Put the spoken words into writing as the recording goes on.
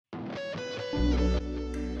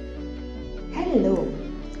Hello,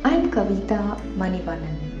 I'm Kavita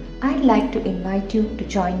Manivanan. I'd like to invite you to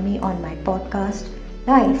join me on my podcast,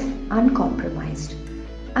 Life Uncompromised.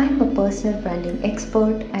 I'm a personal branding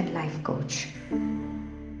expert and life coach.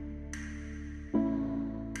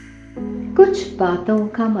 कुछ बातों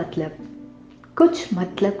का मतलब, कुछ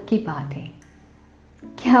मतलब की बातें.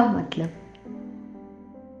 क्या मतलब?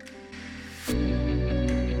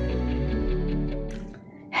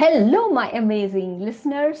 Hello, my amazing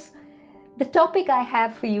listeners. The topic I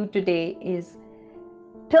have for you today is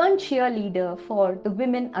turn cheerleader for the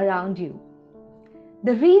women around you.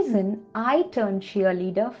 The reason I turn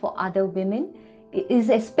cheerleader for other women is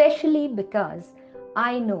especially because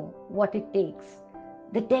I know what it takes.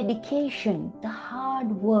 The dedication, the hard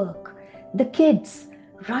work, the kids,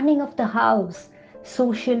 running of the house,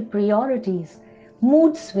 social priorities,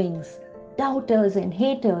 mood swings, doubters and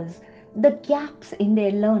haters, the gaps in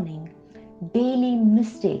their learning, daily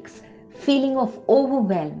mistakes, feeling of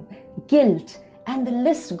overwhelm, guilt, and the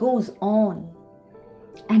list goes on.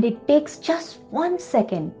 And it takes just 1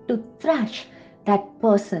 second to thrash that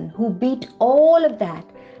person who beat all of that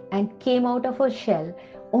and came out of her shell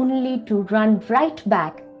only to run right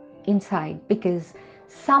back inside because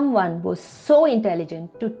someone was so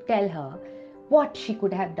intelligent to tell her what she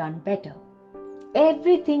could have done better.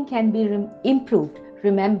 Everything can be improved,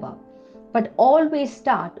 remember, but always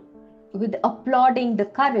start with applauding the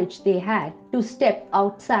courage they had to step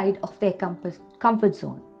outside of their comfort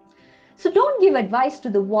zone. So don't give advice to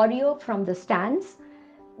the warrior from the stands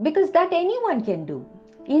because that anyone can do.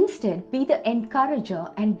 Instead, be the encourager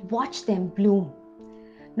and watch them bloom.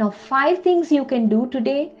 Now, 5 things you can do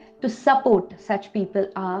today to support such people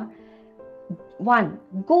are: 1.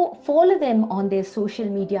 Go follow them on their social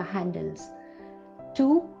media handles.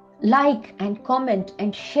 2. Like and comment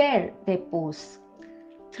and share their posts.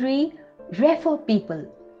 3. Refer people.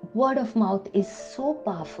 Word of mouth is so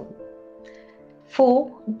powerful. 4.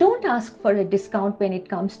 Don't ask for a discount when it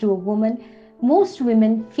comes to a woman. Most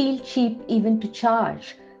women feel cheap even to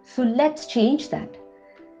charge. So let's change that.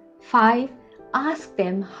 5. Ask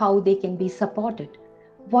them how they can be supported.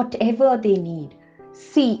 Whatever they need,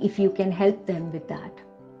 see if you can help them with that.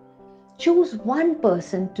 Choose one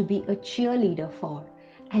person to be a cheerleader for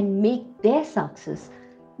and make their success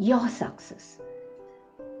your success.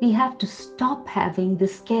 We have to stop having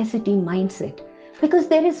this scarcity mindset because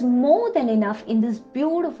there is more than enough in this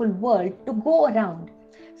beautiful world to go around.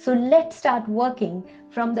 So let's start working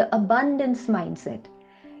from the abundance mindset.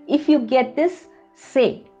 If you get this,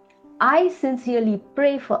 say, I sincerely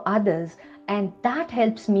pray for others, and that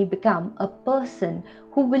helps me become a person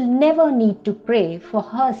who will never need to pray for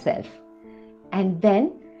herself. And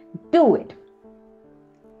then do it.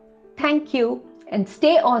 Thank you and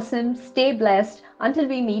stay awesome, stay blessed until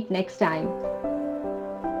we meet next time.